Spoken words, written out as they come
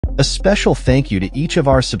A special thank you to each of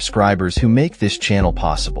our subscribers who make this channel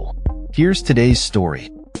possible. Here's today's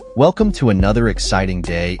story. Welcome to another exciting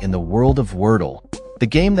day in the world of Wordle, the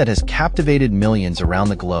game that has captivated millions around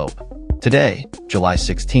the globe. Today, July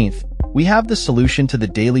 16th, we have the solution to the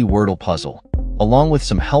daily Wordle puzzle, along with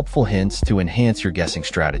some helpful hints to enhance your guessing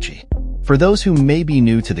strategy. For those who may be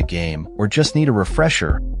new to the game or just need a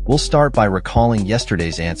refresher, we'll start by recalling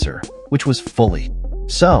yesterday's answer, which was fully.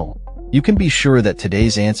 So, you can be sure that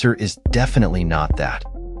today's answer is definitely not that.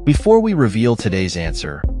 Before we reveal today's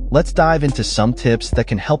answer, let's dive into some tips that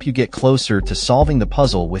can help you get closer to solving the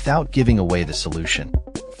puzzle without giving away the solution.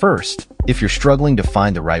 First, if you're struggling to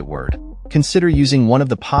find the right word, consider using one of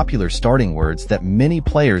the popular starting words that many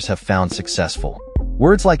players have found successful.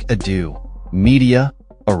 Words like ado, media,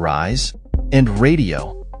 arise, and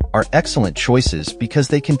radio are excellent choices because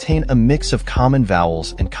they contain a mix of common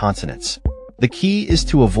vowels and consonants. The key is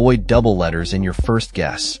to avoid double letters in your first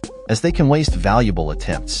guess, as they can waste valuable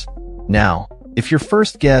attempts. Now, if your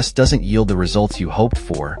first guess doesn't yield the results you hoped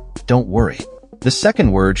for, don't worry. The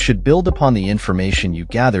second word should build upon the information you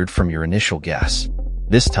gathered from your initial guess.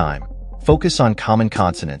 This time, focus on common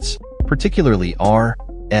consonants, particularly R,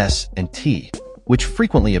 S, and T, which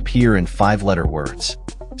frequently appear in five-letter words.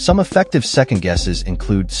 Some effective second guesses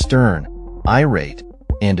include stern, irate,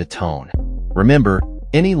 and atone. Remember,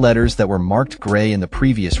 any letters that were marked gray in the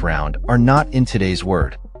previous round are not in today's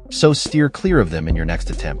word, so steer clear of them in your next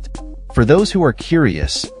attempt. For those who are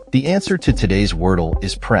curious, the answer to today's Wordle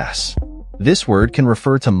is press. This word can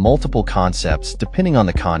refer to multiple concepts depending on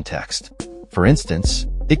the context. For instance,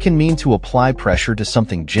 it can mean to apply pressure to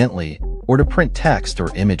something gently or to print text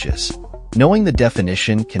or images. Knowing the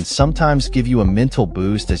definition can sometimes give you a mental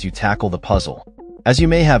boost as you tackle the puzzle. As you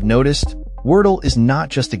may have noticed, Wordle is not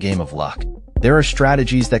just a game of luck. There are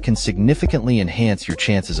strategies that can significantly enhance your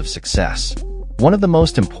chances of success. One of the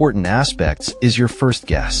most important aspects is your first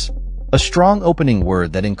guess. A strong opening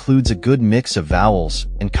word that includes a good mix of vowels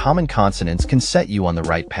and common consonants can set you on the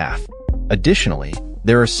right path. Additionally,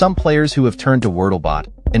 there are some players who have turned to WordleBot,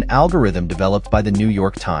 an algorithm developed by the New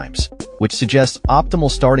York Times, which suggests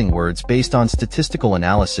optimal starting words based on statistical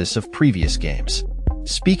analysis of previous games.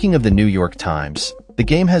 Speaking of the New York Times, the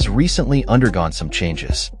game has recently undergone some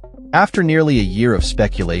changes. After nearly a year of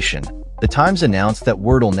speculation, the Times announced that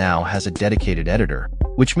Wordle now has a dedicated editor,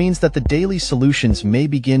 which means that the daily solutions may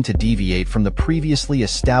begin to deviate from the previously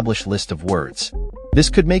established list of words. This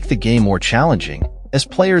could make the game more challenging, as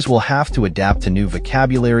players will have to adapt to new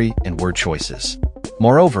vocabulary and word choices.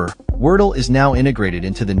 Moreover, Wordle is now integrated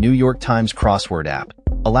into the New York Times crossword app,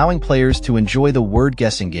 allowing players to enjoy the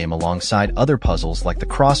word-guessing game alongside other puzzles like the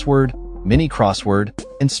crossword, mini-crossword,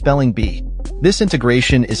 and spelling bee. This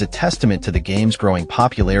integration is a testament to the game's growing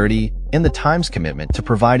popularity and the Times' commitment to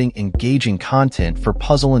providing engaging content for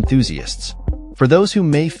puzzle enthusiasts. For those who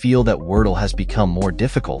may feel that Wordle has become more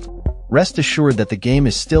difficult, rest assured that the game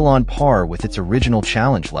is still on par with its original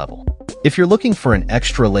challenge level. If you're looking for an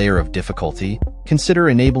extra layer of difficulty, consider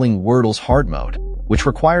enabling Wordle's hard mode, which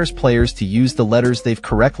requires players to use the letters they've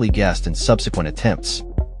correctly guessed in subsequent attempts.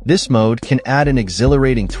 This mode can add an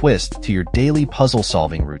exhilarating twist to your daily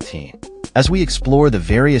puzzle-solving routine. As we explore the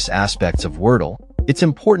various aspects of Wordle, it's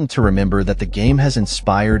important to remember that the game has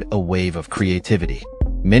inspired a wave of creativity.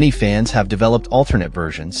 Many fans have developed alternate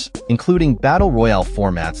versions, including battle royale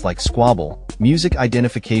formats like Squabble, music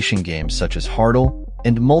identification games such as Heartle,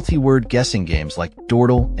 and multi-word guessing games like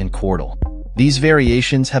Dordle and Quordle. These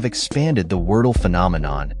variations have expanded the Wordle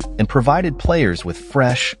phenomenon and provided players with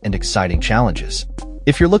fresh and exciting challenges.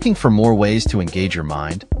 If you're looking for more ways to engage your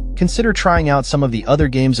mind, consider trying out some of the other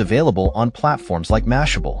games available on platforms like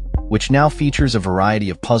Mashable, which now features a variety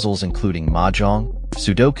of puzzles including Mahjong,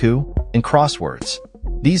 Sudoku, and crosswords.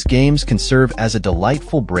 These games can serve as a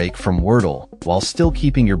delightful break from Wordle while still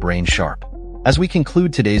keeping your brain sharp. As we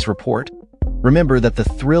conclude today's report, remember that the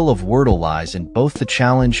thrill of Wordle lies in both the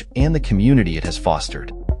challenge and the community it has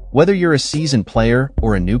fostered. Whether you're a seasoned player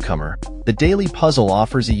or a newcomer, the daily puzzle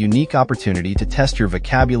offers a unique opportunity to test your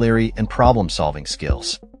vocabulary and problem-solving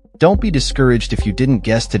skills. Don't be discouraged if you didn't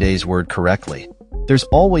guess today's word correctly. There's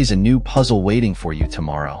always a new puzzle waiting for you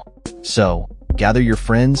tomorrow. So, gather your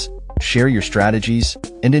friends, share your strategies,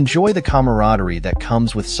 and enjoy the camaraderie that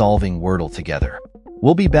comes with solving Wordle together.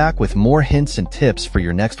 We'll be back with more hints and tips for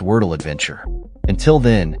your next Wordle adventure. Until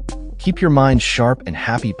then, keep your mind sharp and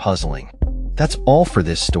happy puzzling. That's all for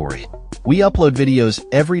this story. We upload videos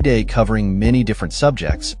every day covering many different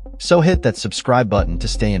subjects, so hit that subscribe button to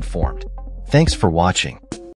stay informed. Thanks for watching.